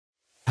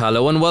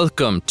Hello and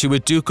welcome to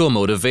Educo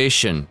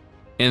Motivation.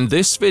 In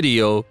this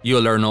video,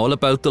 you'll learn all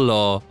about the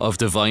Law of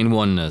Divine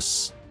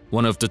Oneness,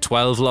 one of the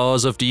 12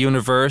 laws of the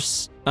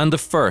universe and the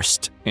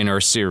first in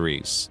our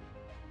series.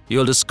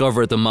 You'll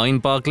discover the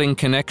mind-boggling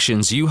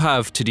connections you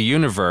have to the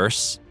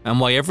universe and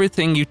why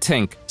everything you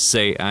think,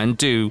 say and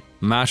do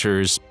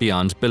matters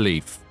beyond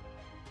belief.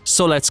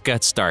 So let's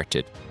get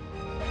started.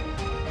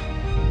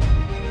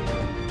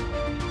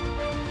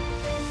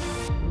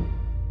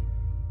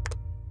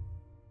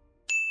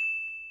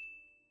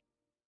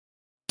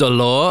 The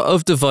Law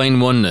of Divine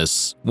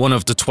Oneness, one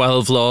of the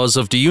 12 laws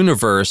of the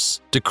universe,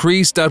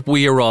 decrees that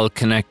we are all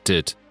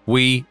connected.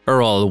 We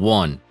are all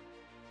one.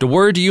 The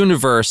word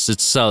universe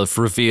itself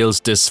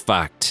reveals this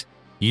fact.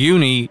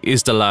 Uni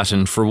is the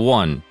Latin for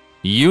one.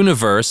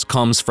 Universe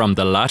comes from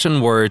the Latin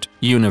word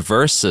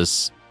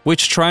universus,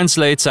 which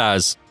translates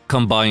as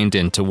combined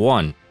into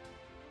one.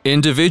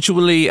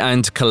 Individually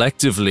and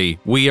collectively,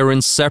 we are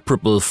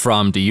inseparable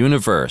from the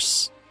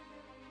universe.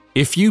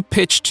 If you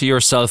pitched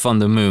yourself on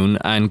the moon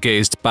and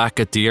gazed back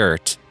at the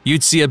Earth,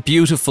 you'd see a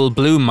beautiful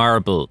blue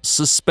marble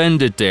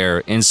suspended there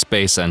in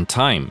space and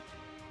time.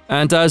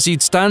 And as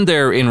you'd stand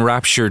there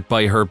enraptured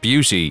by her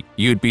beauty,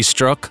 you'd be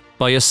struck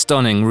by a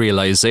stunning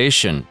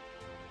realization.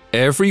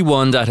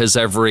 Everyone that has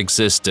ever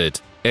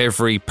existed,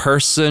 every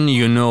person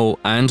you know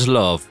and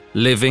love,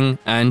 living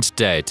and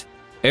dead,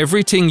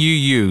 everything you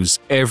use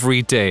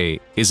every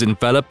day is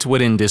enveloped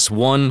within this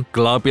one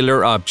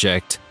globular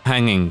object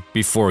hanging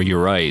before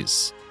your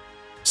eyes.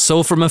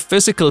 So from a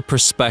physical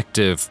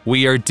perspective,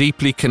 we are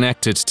deeply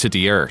connected to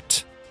the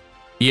Earth.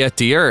 Yet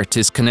the Earth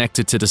is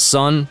connected to the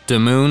Sun, the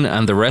Moon,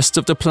 and the rest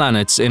of the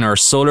planets in our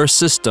solar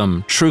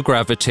system through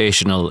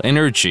gravitational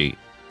energy.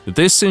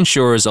 This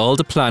ensures all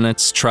the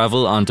planets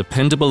travel on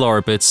dependable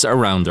orbits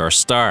around our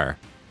star.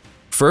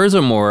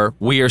 Furthermore,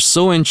 we are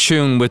so in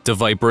tune with the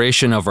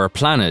vibration of our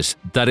planet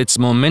that its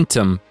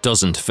momentum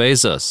doesn't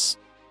faze us.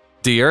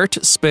 The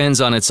Earth spins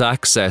on its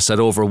axis at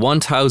over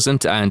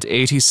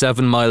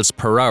 1,087 miles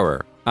per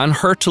hour and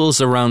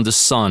hurtles around the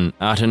Sun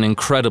at an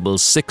incredible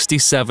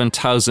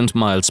 67,000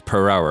 miles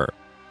per hour.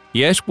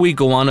 Yet we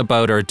go on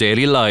about our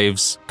daily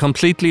lives,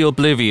 completely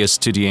oblivious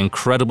to the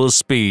incredible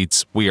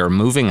speeds we are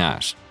moving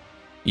at.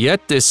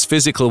 Yet this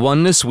physical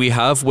oneness we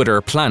have with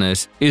our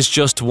planet is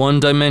just one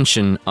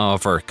dimension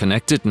of our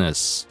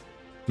connectedness.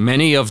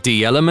 Many of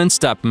the elements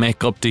that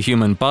make up the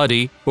human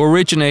body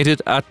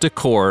originated at the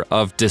core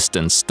of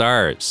distant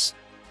stars.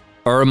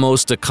 Our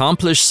most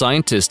accomplished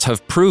scientists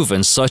have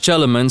proven such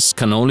elements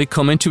can only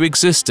come into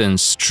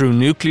existence through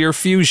nuclear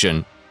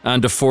fusion,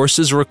 and the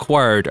forces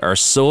required are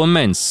so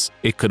immense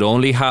it could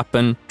only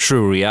happen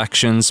through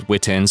reactions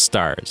within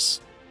stars.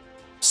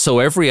 So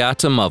every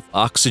atom of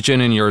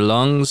oxygen in your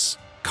lungs,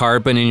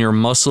 carbon in your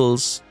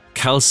muscles,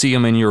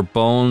 calcium in your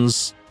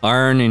bones,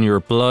 iron in your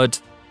blood,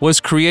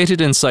 was created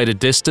inside a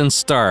distant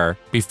star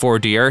before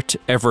the Earth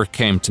ever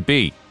came to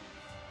be.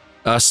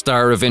 A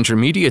star of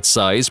intermediate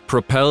size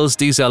propels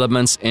these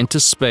elements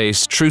into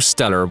space through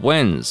stellar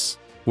winds,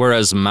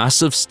 whereas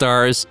massive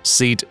stars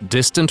seed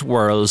distant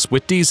worlds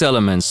with these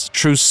elements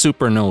through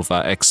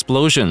supernova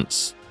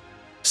explosions.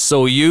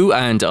 So you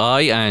and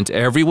I and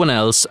everyone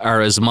else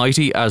are as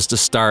mighty as the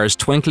stars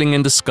twinkling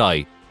in the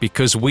sky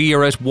because we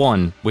are at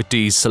one with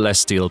these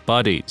celestial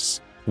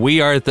bodies.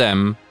 We are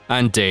them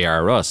and they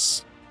are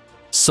us.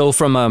 So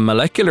from a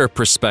molecular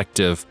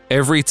perspective,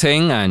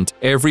 everything and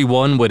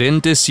everyone within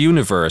this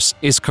universe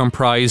is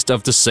comprised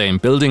of the same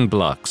building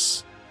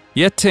blocks.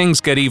 Yet things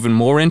get even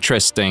more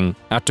interesting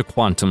at the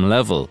quantum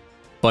level.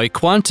 By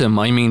quantum,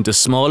 I mean the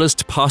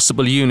smallest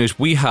possible unit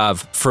we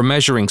have for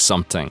measuring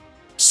something.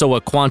 So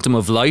a quantum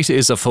of light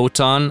is a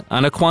photon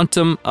and a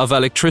quantum of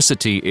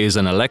electricity is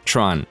an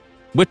electron.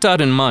 With that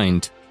in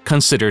mind,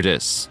 consider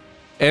this.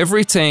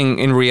 Everything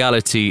in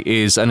reality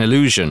is an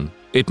illusion.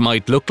 It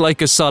might look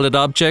like a solid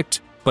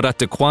object, but at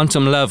the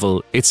quantum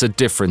level, it's a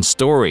different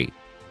story.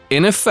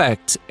 In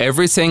effect,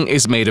 everything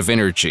is made of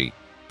energy.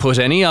 Put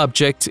any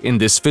object in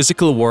this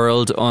physical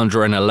world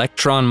under an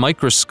electron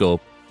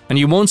microscope, and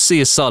you won't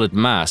see a solid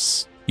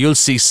mass. You'll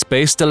see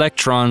spaced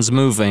electrons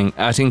moving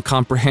at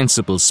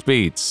incomprehensible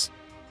speeds.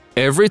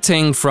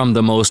 Everything from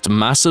the most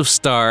massive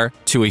star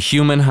to a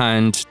human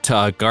hand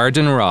to a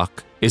garden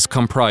rock is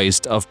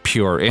comprised of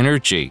pure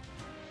energy.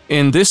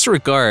 In this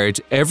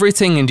regard,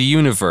 everything in the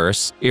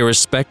universe,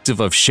 irrespective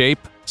of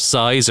shape,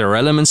 size, or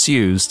elements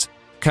used,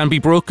 can be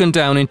broken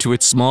down into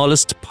its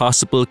smallest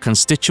possible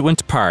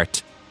constituent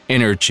part,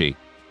 energy.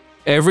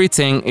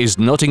 Everything is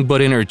nothing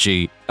but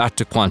energy at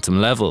the quantum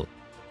level.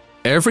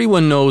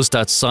 Everyone knows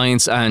that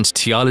science and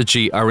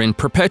theology are in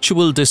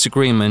perpetual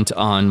disagreement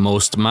on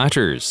most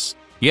matters,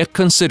 yet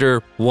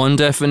consider one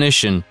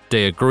definition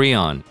they agree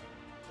on.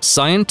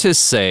 Scientists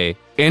say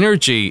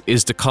energy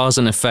is the cause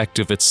and effect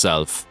of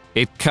itself.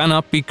 It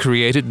cannot be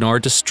created nor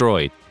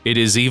destroyed. It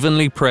is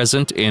evenly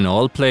present in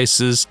all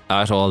places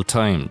at all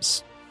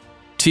times.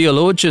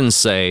 Theologians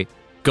say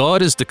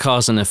God is the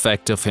cause and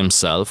effect of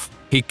himself.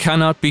 He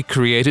cannot be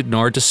created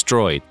nor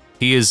destroyed.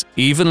 He is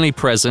evenly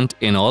present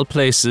in all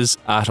places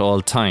at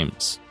all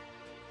times.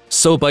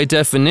 So by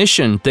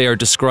definition, they are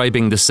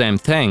describing the same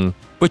thing,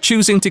 but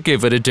choosing to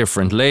give it a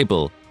different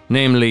label,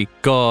 namely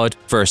God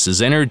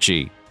versus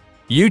energy.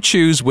 You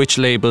choose which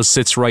label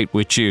sits right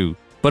with you,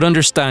 but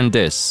understand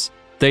this: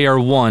 they are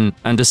one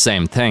and the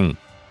same thing.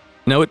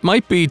 Now, it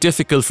might be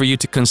difficult for you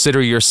to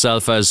consider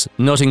yourself as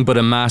nothing but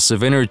a mass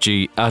of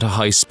energy at a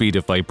high speed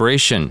of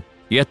vibration,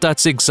 yet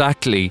that's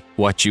exactly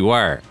what you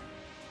are.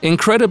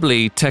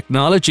 Incredibly,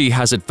 technology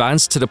has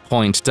advanced to the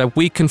point that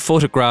we can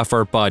photograph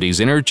our body's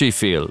energy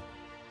field.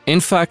 In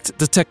fact,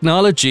 the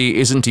technology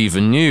isn't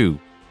even new.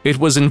 It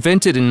was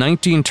invented in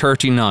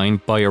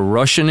 1939 by a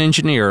Russian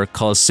engineer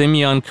called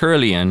Semyon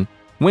Kirlian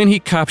when he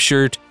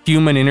captured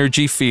human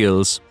energy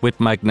fields with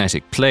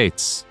magnetic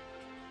plates.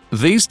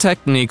 These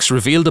techniques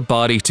reveal the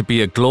body to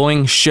be a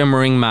glowing,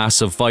 shimmering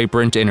mass of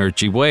vibrant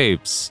energy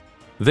waves.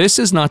 This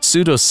is not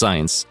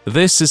pseudoscience,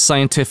 this is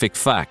scientific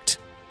fact.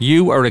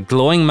 You are a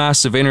glowing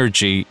mass of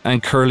energy,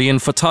 and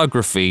Kirlian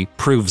photography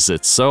proves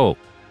it so.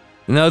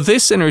 Now,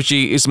 this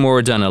energy is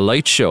more than a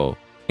light show.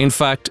 In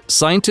fact,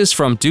 scientists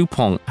from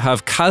DuPont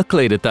have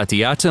calculated that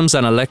the atoms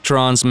and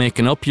electrons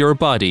making up your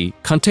body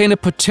contain a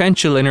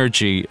potential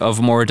energy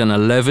of more than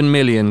 11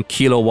 million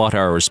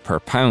kilowatt-hours per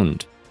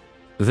pound.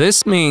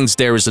 This means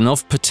there is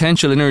enough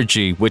potential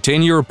energy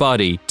within your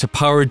body to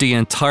power the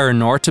entire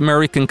North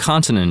American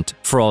continent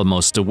for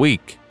almost a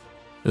week.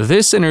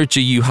 This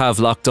energy you have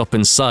locked up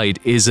inside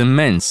is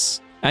immense,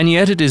 and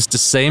yet it is the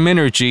same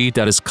energy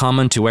that is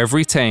common to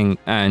everything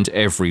and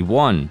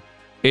everyone.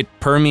 It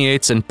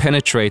permeates and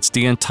penetrates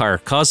the entire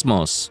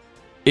cosmos.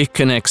 It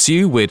connects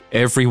you with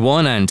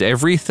everyone and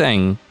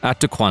everything at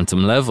the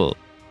quantum level.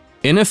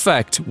 In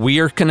effect, we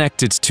are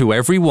connected to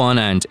everyone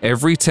and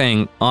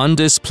everything on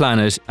this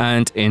planet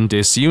and in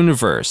this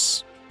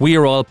universe. We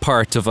are all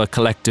part of a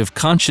collective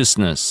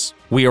consciousness.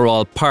 We are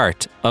all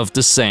part of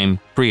the same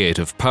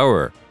creative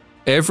power.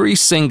 Every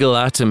single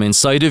atom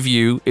inside of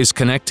you is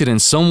connected in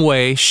some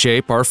way,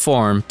 shape, or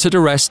form to the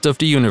rest of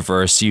the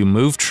universe you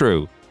move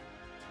through.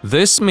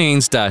 This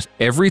means that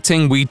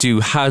everything we do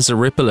has a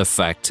ripple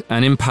effect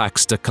and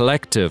impacts the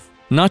collective,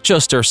 not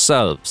just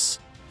ourselves.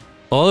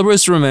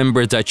 Always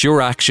remember that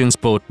your actions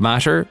both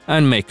matter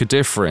and make a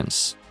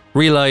difference.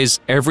 Realize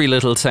every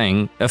little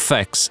thing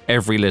affects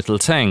every little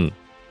thing.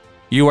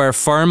 You are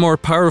far more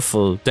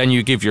powerful than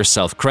you give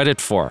yourself credit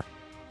for.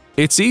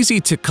 It's easy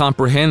to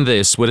comprehend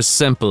this with a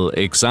simple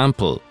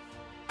example.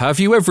 Have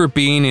you ever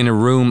been in a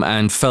room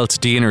and felt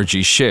the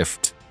energy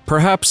shift?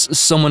 Perhaps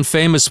someone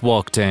famous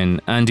walked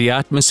in and the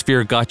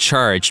atmosphere got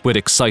charged with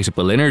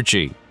excitable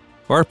energy.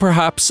 Or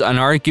perhaps an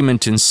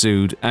argument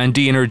ensued and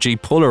the energy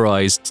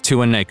polarized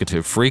to a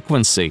negative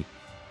frequency.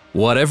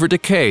 Whatever the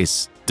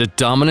case, the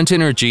dominant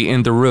energy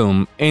in the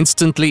room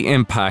instantly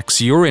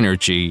impacts your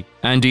energy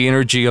and the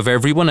energy of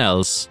everyone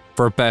else,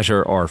 for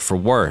better or for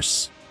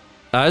worse.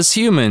 As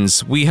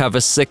humans, we have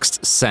a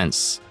sixth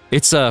sense.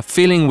 It's a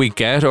feeling we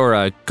get or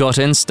a gut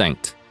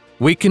instinct.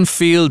 We can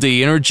feel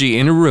the energy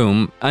in a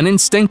room and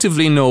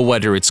instinctively know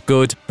whether it's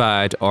good,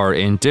 bad, or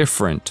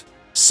indifferent.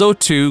 So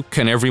too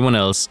can everyone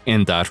else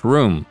in that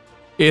room.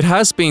 It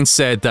has been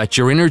said that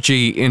your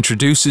energy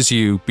introduces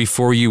you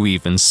before you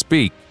even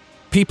speak.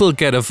 People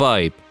get a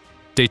vibe.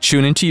 They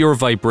tune into your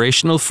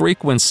vibrational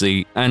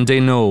frequency and they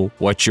know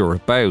what you're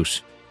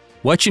about.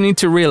 What you need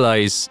to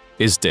realize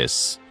is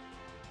this: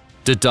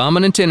 the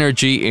dominant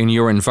energy in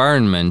your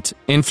environment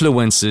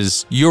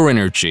influences your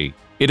energy.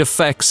 It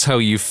affects how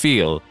you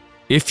feel.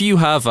 If you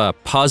have a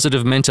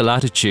positive mental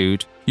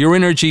attitude, your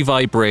energy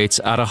vibrates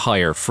at a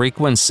higher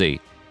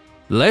frequency.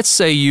 Let's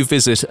say you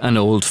visit an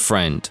old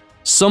friend,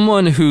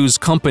 someone whose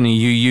company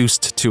you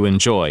used to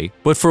enjoy,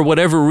 but for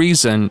whatever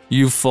reason,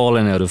 you've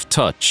fallen out of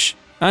touch.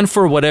 And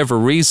for whatever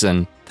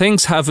reason,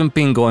 things haven't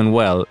been going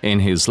well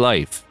in his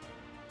life.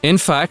 In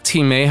fact,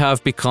 he may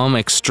have become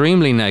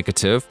extremely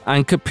negative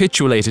and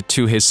capitulated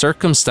to his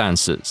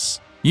circumstances.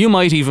 You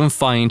might even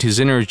find his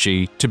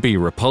energy to be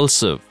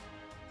repulsive.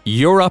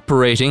 You're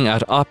operating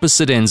at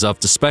opposite ends of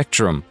the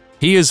spectrum.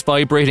 He is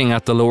vibrating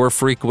at the lower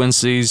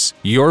frequencies,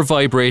 you're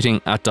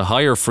vibrating at the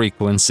higher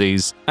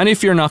frequencies, and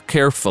if you're not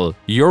careful,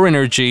 your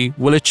energy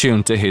will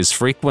attune to his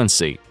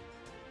frequency.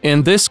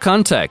 In this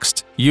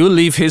context, you'll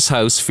leave his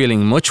house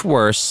feeling much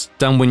worse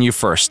than when you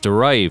first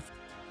arrived.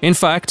 In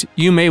fact,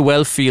 you may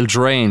well feel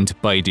drained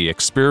by the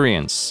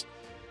experience.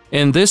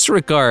 In this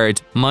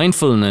regard,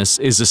 mindfulness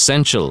is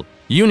essential.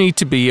 You need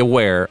to be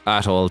aware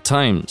at all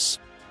times.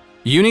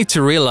 You need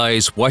to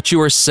realize what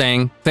you are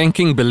saying,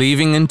 thinking,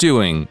 believing, and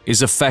doing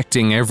is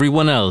affecting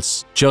everyone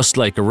else, just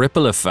like a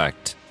ripple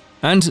effect.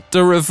 And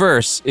the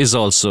reverse is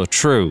also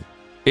true.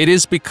 It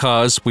is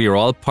because we are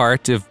all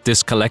part of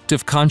this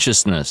collective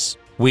consciousness.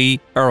 We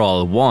are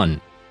all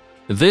one.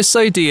 This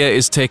idea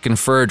is taken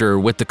further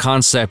with the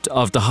concept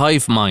of the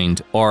hive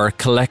mind or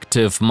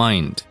collective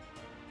mind.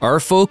 Our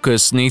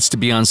focus needs to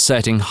be on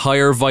setting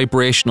higher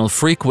vibrational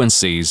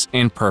frequencies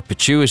in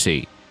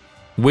perpetuity.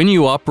 When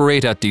you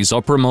operate at these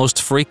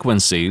uppermost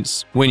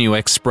frequencies, when you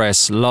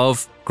express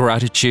love,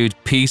 gratitude,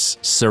 peace,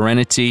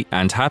 serenity,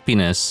 and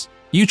happiness,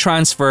 you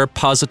transfer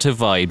positive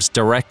vibes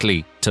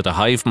directly to the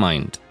hive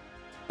mind.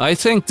 I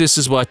think this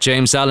is what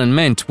James Allen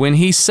meant when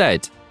he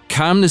said,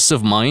 "Calmness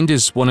of mind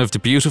is one of the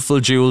beautiful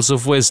jewels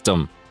of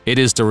wisdom. It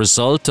is the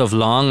result of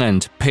long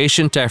and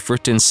patient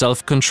effort in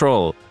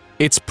self-control.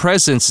 Its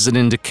presence is an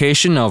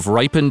indication of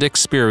ripened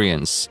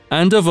experience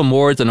and of a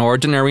more than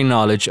ordinary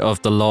knowledge of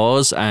the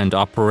laws and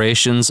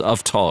operations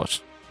of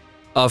thought."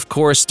 Of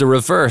course, the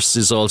reverse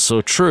is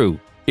also true.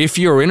 If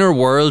your inner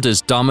world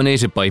is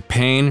dominated by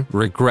pain,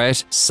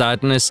 regret,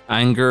 sadness,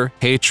 anger,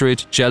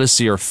 hatred,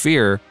 jealousy, or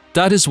fear,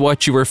 that is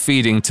what you are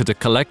feeding to the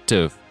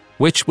collective,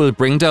 which will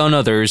bring down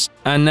others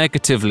and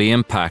negatively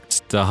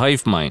impact the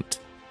hive mind.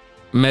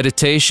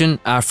 Meditation,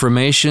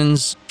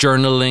 affirmations,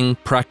 journaling,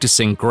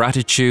 practicing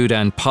gratitude,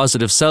 and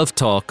positive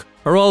self-talk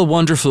are all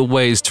wonderful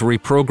ways to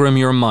reprogram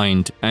your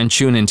mind and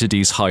tune into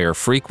these higher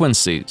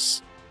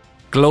frequencies.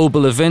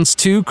 Global events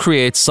too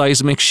create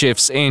seismic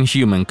shifts in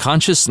human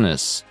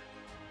consciousness.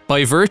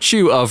 By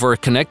virtue of our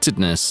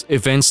connectedness,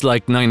 events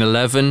like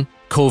 9/11,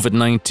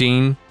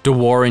 COVID-19, the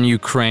war in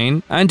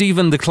Ukraine, and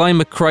even the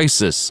climate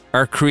crisis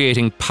are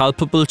creating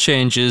palpable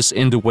changes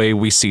in the way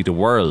we see the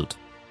world.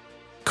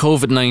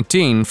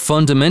 COVID-19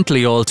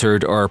 fundamentally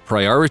altered our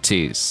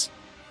priorities.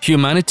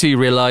 Humanity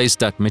realized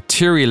that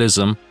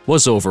materialism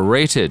was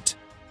overrated,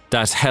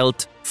 that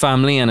health,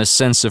 family, and a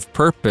sense of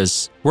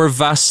purpose were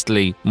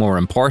vastly more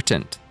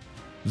important.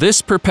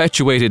 This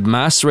perpetuated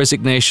mass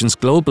resignations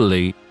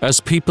globally as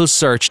people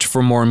searched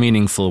for more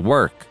meaningful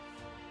work.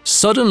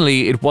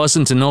 Suddenly, it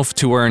wasn't enough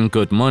to earn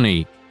good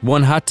money.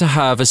 One had to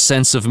have a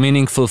sense of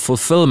meaningful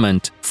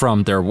fulfillment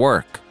from their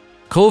work.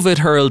 COVID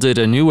heralded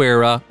a new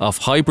era of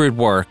hybrid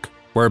work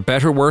where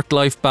better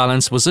work-life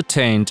balance was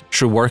attained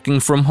through working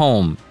from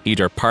home,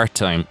 either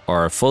part-time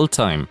or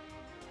full-time.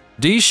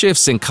 These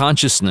shifts in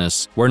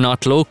consciousness were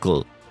not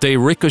local. They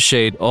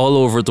ricocheted all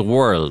over the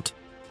world.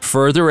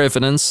 Further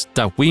evidence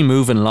that we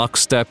move in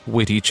lockstep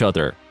with each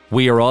other.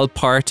 We are all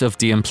part of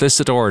the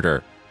implicit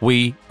order.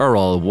 We are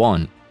all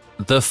one.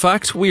 The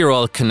fact we are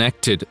all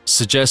connected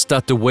suggests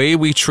that the way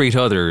we treat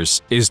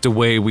others is the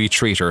way we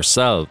treat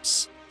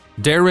ourselves.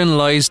 Therein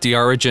lies the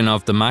origin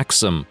of the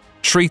maxim,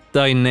 "Treat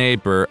thy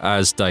neighbor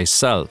as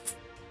thyself."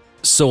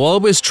 So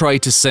always try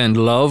to send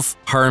love,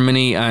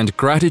 harmony, and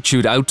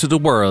gratitude out to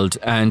the world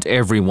and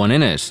everyone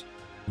in it.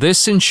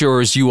 This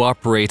ensures you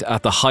operate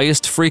at the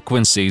highest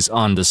frequencies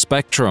on the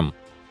spectrum.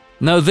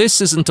 Now,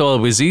 this isn't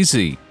always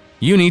easy.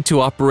 You need to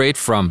operate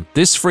from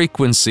this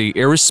frequency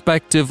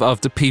irrespective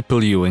of the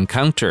people you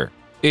encounter.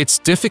 It's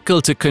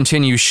difficult to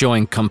continue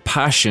showing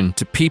compassion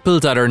to people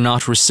that are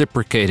not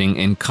reciprocating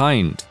in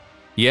kind.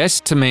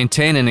 Yet, to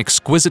maintain an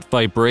exquisite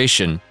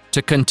vibration,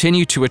 to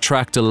continue to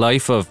attract a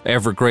life of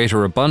ever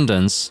greater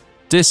abundance,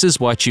 this is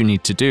what you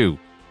need to do.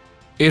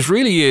 It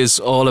really is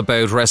all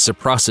about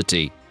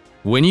reciprocity.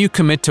 When you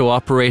commit to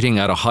operating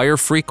at a higher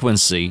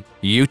frequency,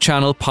 you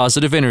channel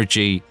positive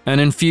energy and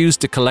infuse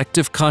the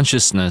collective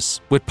consciousness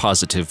with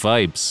positive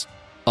vibes.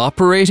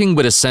 Operating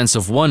with a sense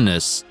of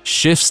oneness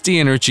shifts the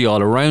energy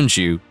all around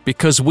you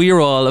because we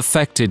are all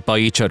affected by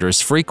each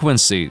other's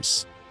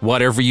frequencies.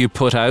 Whatever you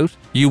put out,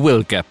 you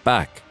will get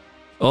back.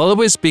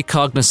 Always be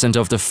cognizant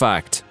of the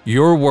fact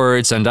your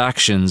words and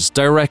actions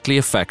directly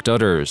affect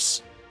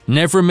others.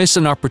 Never miss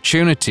an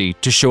opportunity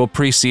to show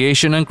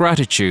appreciation and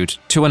gratitude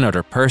to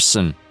another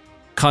person.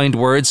 Kind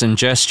words and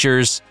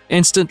gestures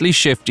instantly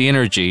shift the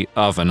energy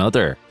of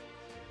another.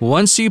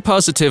 Once you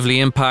positively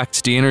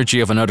impact the energy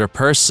of another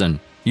person,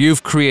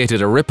 you've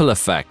created a ripple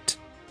effect.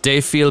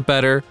 They feel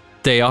better,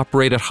 they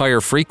operate at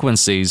higher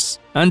frequencies,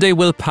 and they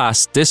will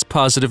pass this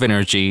positive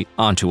energy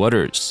on to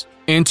others.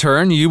 In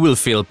turn, you will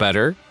feel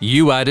better,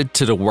 you added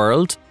to the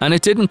world, and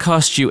it didn't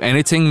cost you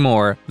anything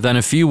more than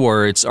a few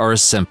words or a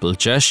simple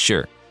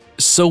gesture.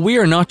 So we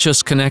are not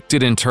just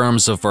connected in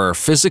terms of our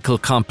physical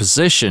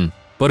composition,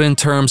 but in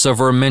terms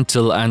of our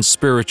mental and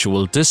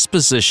spiritual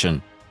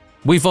disposition.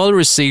 We've all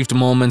received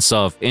moments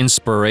of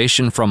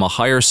inspiration from a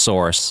higher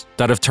source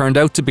that have turned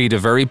out to be the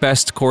very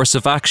best course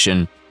of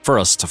action for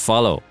us to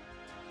follow.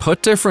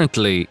 Put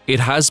differently, it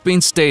has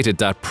been stated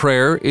that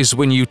prayer is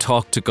when you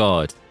talk to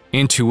God.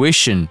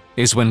 Intuition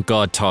is when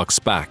God talks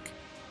back.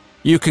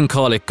 You can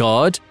call it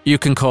God, you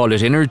can call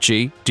it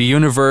energy, the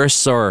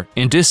universe, or,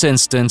 in this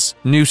instance,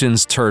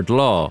 Newton's third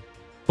law.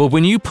 But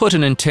when you put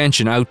an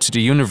intention out to the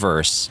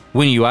universe,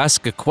 when you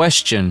ask a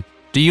question,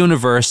 the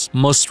universe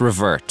must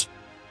revert.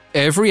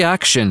 Every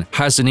action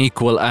has an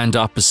equal and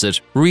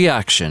opposite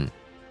reaction.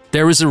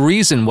 There is a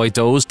reason why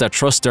those that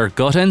trust their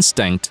gut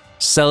instinct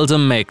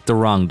seldom make the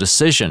wrong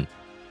decision.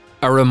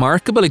 A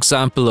remarkable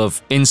example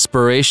of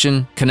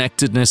inspiration,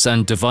 connectedness,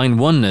 and divine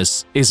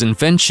oneness is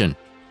invention.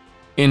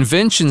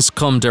 Inventions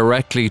come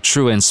directly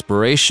through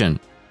inspiration.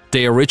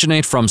 They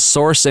originate from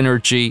source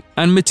energy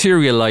and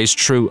materialize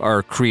through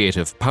our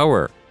creative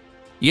power.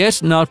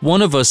 Yet not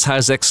one of us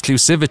has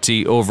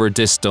exclusivity over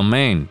this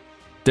domain.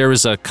 There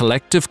is a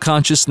collective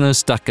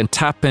consciousness that can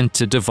tap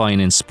into divine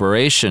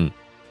inspiration.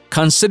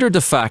 Consider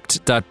the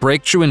fact that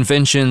breakthrough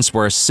inventions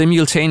were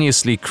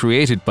simultaneously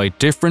created by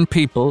different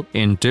people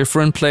in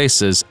different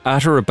places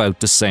at or about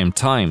the same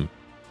time.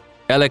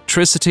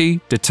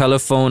 Electricity, the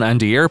telephone, and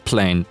the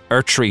airplane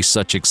are three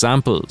such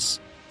examples.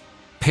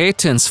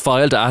 Patents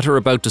filed at or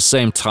about the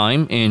same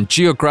time in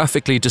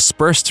geographically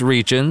dispersed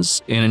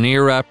regions in an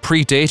era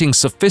predating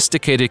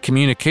sophisticated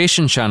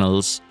communication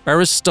channels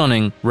are a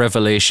stunning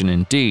revelation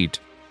indeed.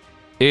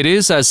 It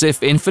is as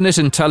if infinite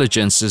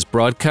intelligence is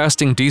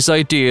broadcasting these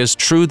ideas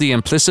through the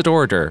implicit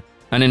order,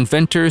 and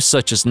inventors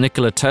such as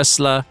Nikola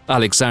Tesla,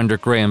 Alexander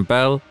Graham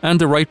Bell, and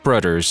the Wright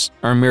brothers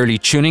are merely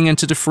tuning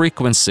into the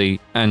frequency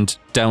and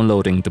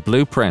downloading the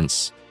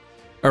blueprints.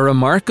 A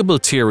remarkable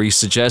theory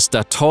suggests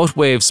that thought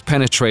waves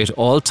penetrate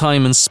all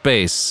time and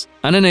space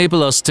and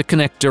enable us to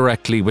connect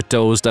directly with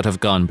those that have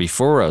gone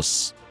before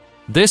us.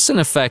 This, in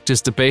effect,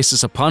 is the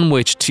basis upon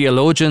which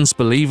theologians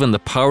believe in the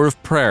power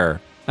of prayer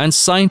and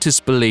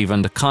scientists believe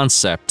in the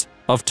concept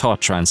of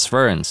thought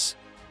transference.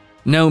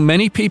 Now,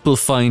 many people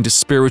find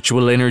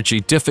spiritual energy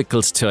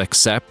difficult to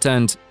accept,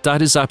 and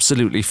that is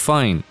absolutely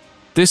fine.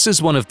 This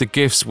is one of the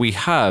gifts we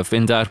have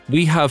in that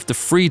we have the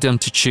freedom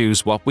to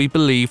choose what we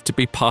believe to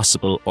be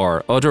possible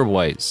or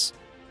otherwise.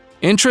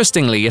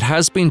 Interestingly, it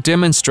has been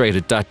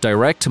demonstrated that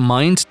direct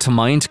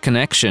mind-to-mind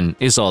connection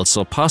is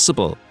also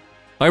possible.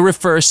 I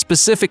refer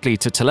specifically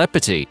to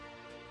telepathy.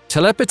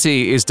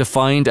 Telepathy is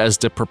defined as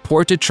the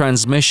purported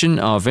transmission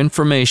of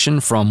information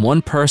from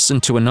one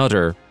person to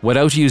another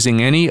without using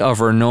any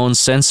of our known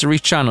sensory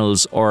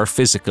channels or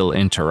physical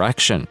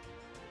interaction.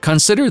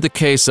 Consider the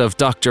case of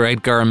Dr.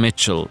 Edgar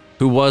Mitchell,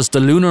 who was the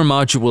lunar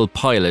module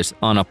pilot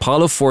on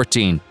Apollo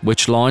 14,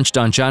 which launched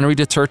on January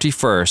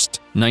 31,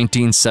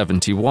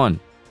 1971.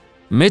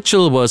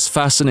 Mitchell was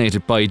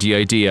fascinated by the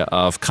idea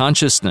of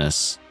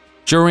consciousness.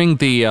 During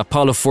the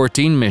Apollo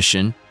 14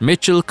 mission,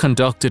 Mitchell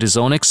conducted his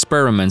own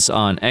experiments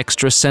on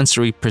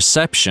extrasensory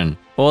perception,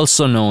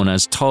 also known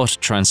as thought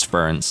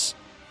transference.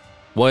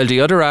 While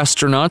the other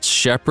astronauts,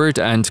 Shepard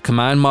and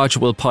Command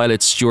Module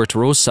pilot Stuart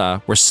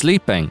Rosa, were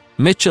sleeping,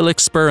 Mitchell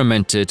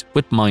experimented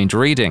with mind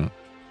reading.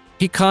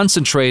 He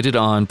concentrated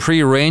on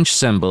prearranged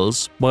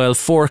symbols, while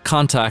 4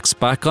 contacts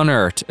back on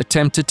Earth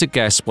attempted to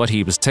guess what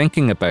he was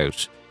thinking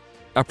about.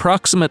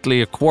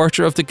 Approximately a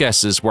quarter of the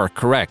guesses were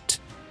correct.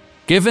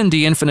 Given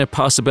the infinite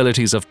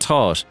possibilities of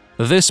thought,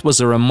 this was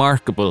a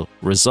remarkable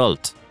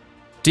result.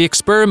 The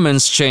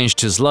experiments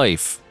changed his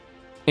life.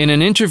 In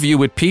an interview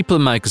with People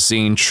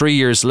magazine 3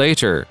 years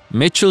later,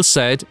 Mitchell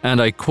said,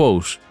 and I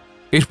quote,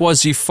 "It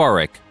was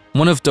euphoric,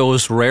 one of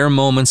those rare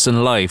moments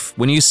in life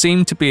when you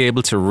seem to be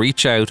able to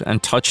reach out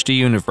and touch the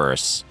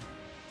universe,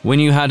 when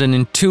you had an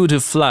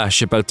intuitive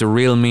flash about the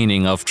real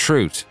meaning of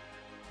truth."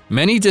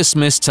 Many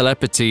dismiss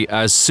telepathy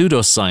as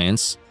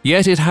pseudoscience,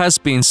 yet it has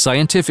been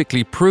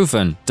scientifically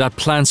proven that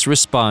plants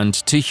respond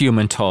to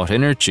human thought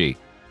energy.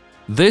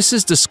 This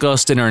is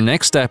discussed in our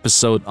next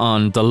episode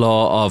on the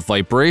law of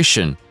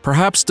vibration,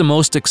 perhaps the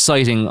most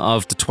exciting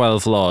of the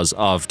 12 laws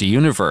of the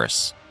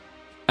universe.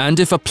 And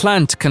if a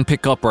plant can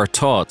pick up our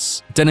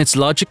thoughts, then it's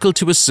logical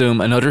to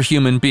assume another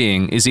human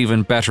being is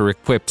even better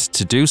equipped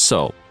to do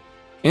so.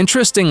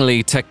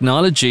 Interestingly,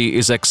 technology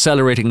is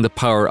accelerating the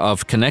power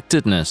of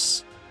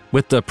connectedness.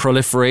 With the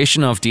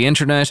proliferation of the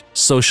internet,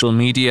 social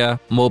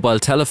media, mobile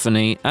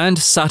telephony, and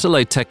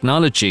satellite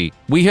technology,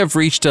 we have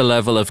reached a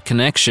level of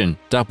connection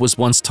that was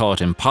once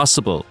thought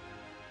impossible.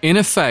 In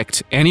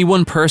effect, any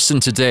one person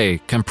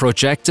today can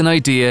project an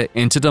idea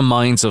into the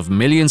minds of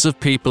millions of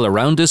people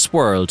around this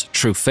world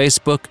through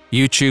Facebook,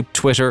 YouTube,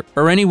 Twitter,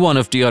 or any one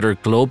of the other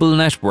global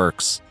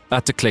networks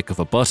at the click of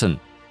a button.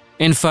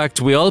 In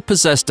fact, we all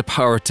possess the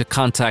power to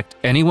contact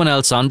anyone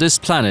else on this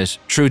planet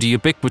through the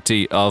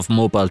ubiquity of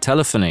mobile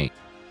telephony.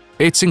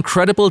 It's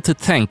incredible to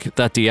think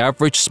that the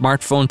average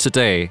smartphone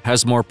today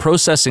has more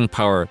processing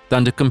power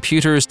than the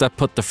computers that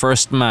put the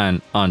first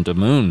man on the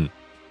moon.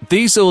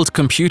 These old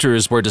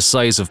computers were the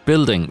size of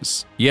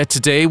buildings, yet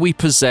today we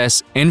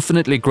possess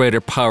infinitely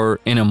greater power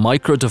in a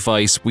micro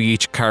device we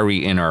each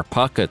carry in our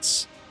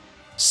pockets.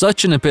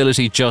 Such an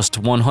ability just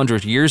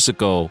 100 years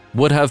ago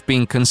would have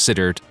been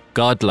considered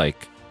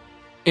godlike.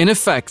 In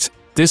effect,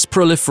 this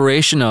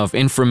proliferation of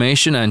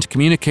information and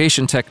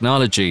communication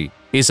technology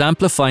is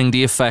amplifying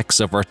the effects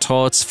of our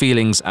thoughts,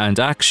 feelings, and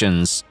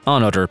actions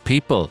on other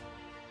people.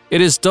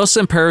 It is thus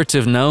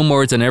imperative now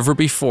more than ever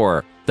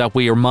before that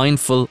we are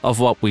mindful of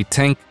what we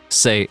think,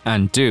 say,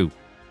 and do.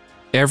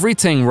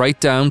 Everything right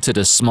down to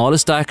the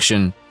smallest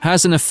action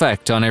has an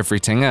effect on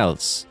everything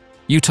else.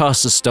 You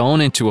toss a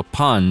stone into a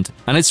pond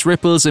and its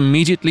ripples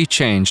immediately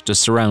change the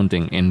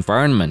surrounding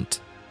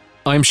environment.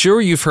 I'm sure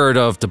you've heard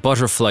of the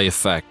butterfly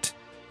effect.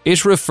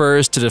 It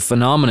refers to the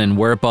phenomenon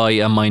whereby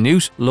a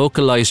minute,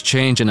 localized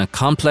change in a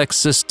complex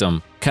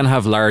system can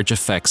have large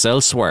effects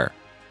elsewhere.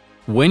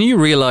 When you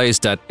realize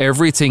that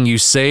everything you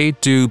say,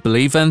 do,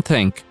 believe, and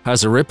think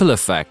has a ripple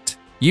effect,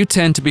 you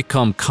tend to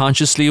become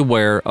consciously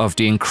aware of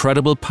the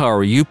incredible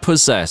power you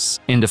possess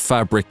in the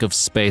fabric of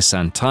space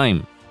and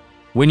time.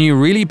 When you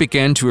really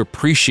begin to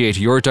appreciate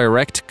your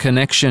direct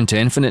connection to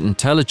infinite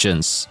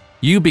intelligence,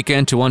 you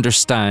begin to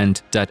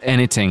understand that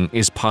anything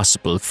is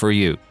possible for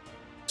you.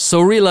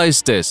 So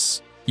realize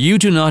this: you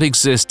do not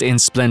exist in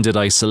splendid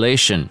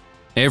isolation.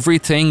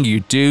 Everything you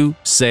do,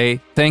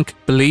 say, think,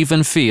 believe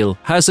and feel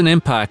has an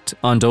impact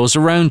on those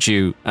around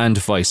you and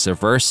vice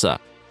versa.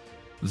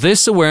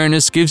 This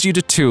awareness gives you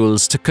the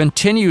tools to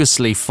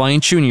continuously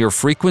fine-tune your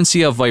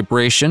frequency of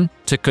vibration,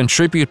 to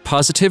contribute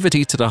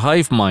positivity to the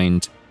hive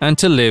mind, and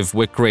to live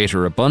with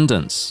greater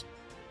abundance.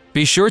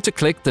 Be sure to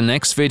click the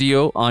next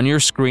video on your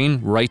screen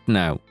right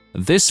now.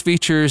 This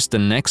features the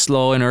next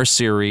law in our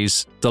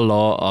series, the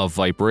Law of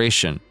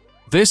Vibration.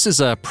 This is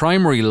a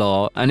primary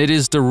law, and it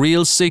is the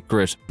real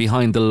secret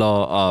behind the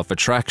law of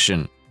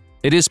attraction.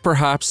 It is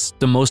perhaps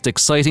the most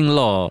exciting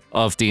law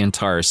of the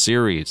entire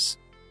series.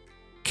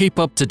 Keep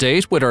up to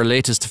date with our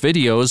latest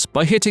videos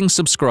by hitting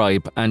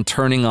subscribe and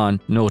turning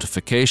on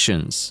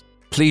notifications.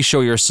 Please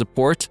show your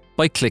support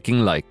by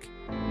clicking like.